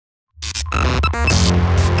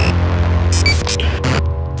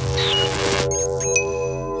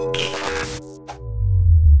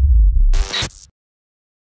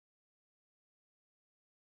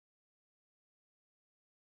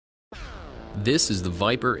This is the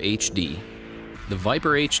Viper HD. The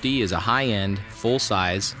Viper HD is a high-end,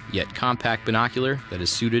 full-size, yet compact binocular that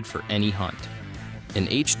is suited for any hunt. An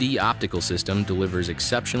HD optical system delivers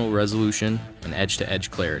exceptional resolution and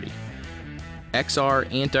edge-to-edge clarity.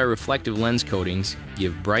 XR anti-reflective lens coatings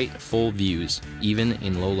give bright, full views, even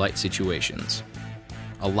in low-light situations.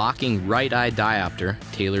 A locking right-eye diopter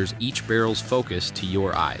tailors each barrel's focus to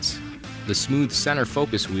your eyes. The smooth center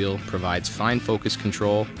focus wheel provides fine focus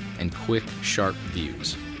control and quick, sharp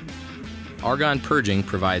views. Argon purging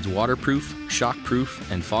provides waterproof, shockproof,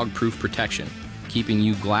 and fog-proof protection, keeping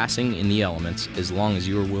you glassing in the elements as long as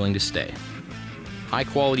you are willing to stay.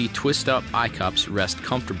 High-quality twist-up eye cups rest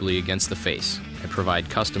comfortably against the face and provide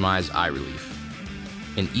customized eye relief.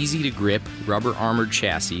 An easy-to-grip, rubber-armored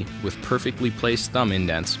chassis with perfectly placed thumb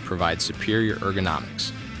indents provides superior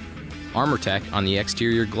ergonomics. ArmorTech on the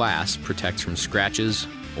exterior glass protects from scratches,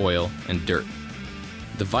 oil, and dirt.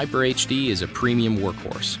 The Viper HD is a premium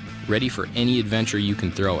workhorse, ready for any adventure you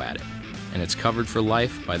can throw at it, and it's covered for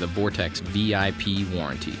life by the Vortex VIP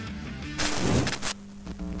warranty.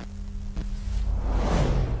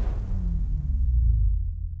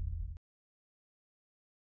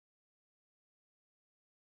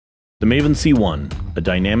 The Maven C1, a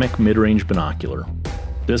dynamic mid-range binocular.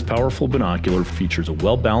 This powerful binocular features a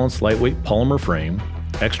well-balanced lightweight polymer frame,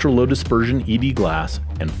 extra low dispersion ED glass,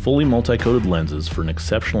 and fully multi-coated lenses for an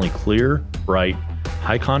exceptionally clear, bright,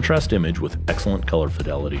 high-contrast image with excellent color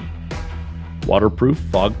fidelity. Waterproof,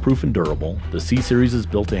 fog-proof, and durable, the C-Series is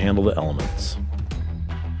built to handle the elements.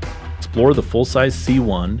 Explore the full-size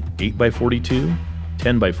C1 8x42,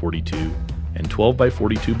 10x42, and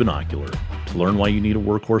 12x42 binocular to learn why you need a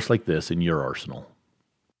workhorse like this in your arsenal.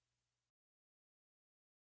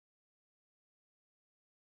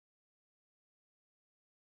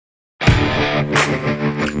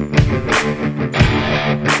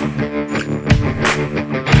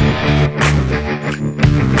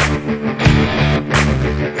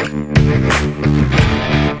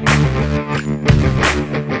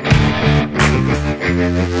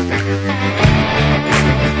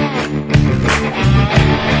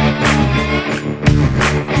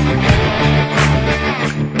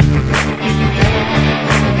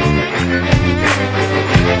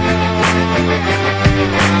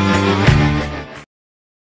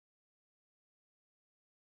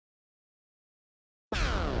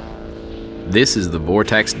 This is the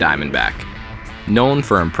Vortex Diamondback. Known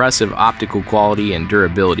for impressive optical quality and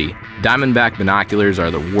durability, Diamondback binoculars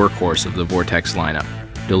are the workhorse of the Vortex lineup,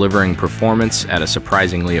 delivering performance at a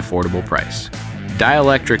surprisingly affordable price.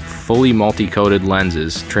 Dielectric, fully multi-coated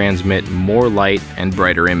lenses transmit more light and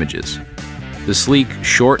brighter images. The sleek,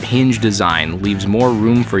 short hinge design leaves more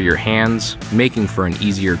room for your hands, making for an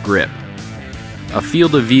easier grip. A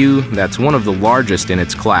field of view that's one of the largest in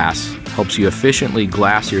its class helps you efficiently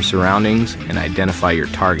glass your surroundings and identify your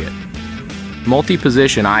target.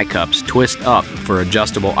 Multi-position eye cups twist up for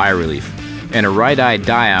adjustable eye relief, and a right-eye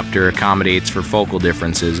diopter accommodates for focal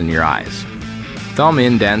differences in your eyes. Thumb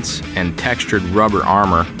indents and textured rubber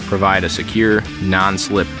armor provide a secure,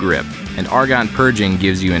 non-slip grip, and argon purging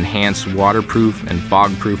gives you enhanced waterproof and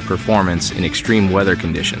fog-proof performance in extreme weather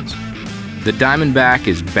conditions. The Diamondback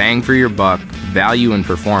is bang for your buck, value and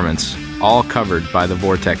performance, all covered by the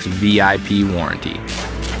Vortex VIP warranty.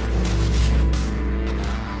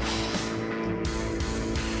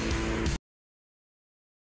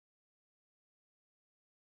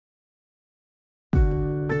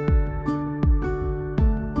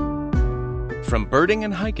 From birding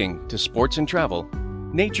and hiking to sports and travel,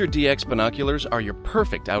 Nature DX binoculars are your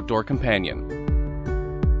perfect outdoor companion.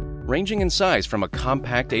 Ranging in size from a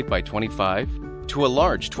compact 8x25 to a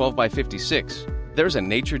large 12x56, there's a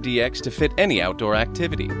Nature DX to fit any outdoor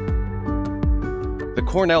activity. The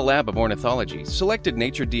Cornell Lab of Ornithology selected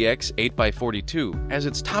Nature DX 8x42 as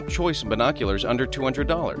its top choice in binoculars under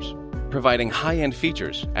 $200, providing high-end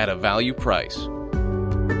features at a value price.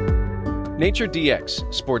 Nature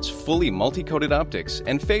DX sports fully multi-coated optics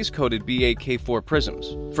and phase-coated BAK4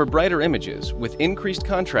 prisms for brighter images with increased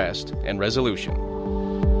contrast and resolution.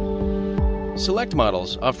 Select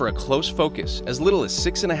models offer a close focus as little as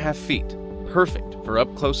 6.5 feet, perfect for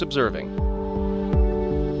up-close observing.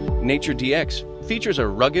 Nature DX features a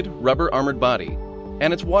rugged, rubber-armored body,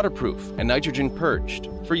 and it's waterproof and nitrogen-purged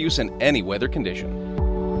for use in any weather condition.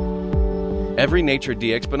 Every Nature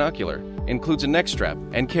DX binocular includes a neck strap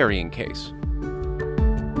and carrying case.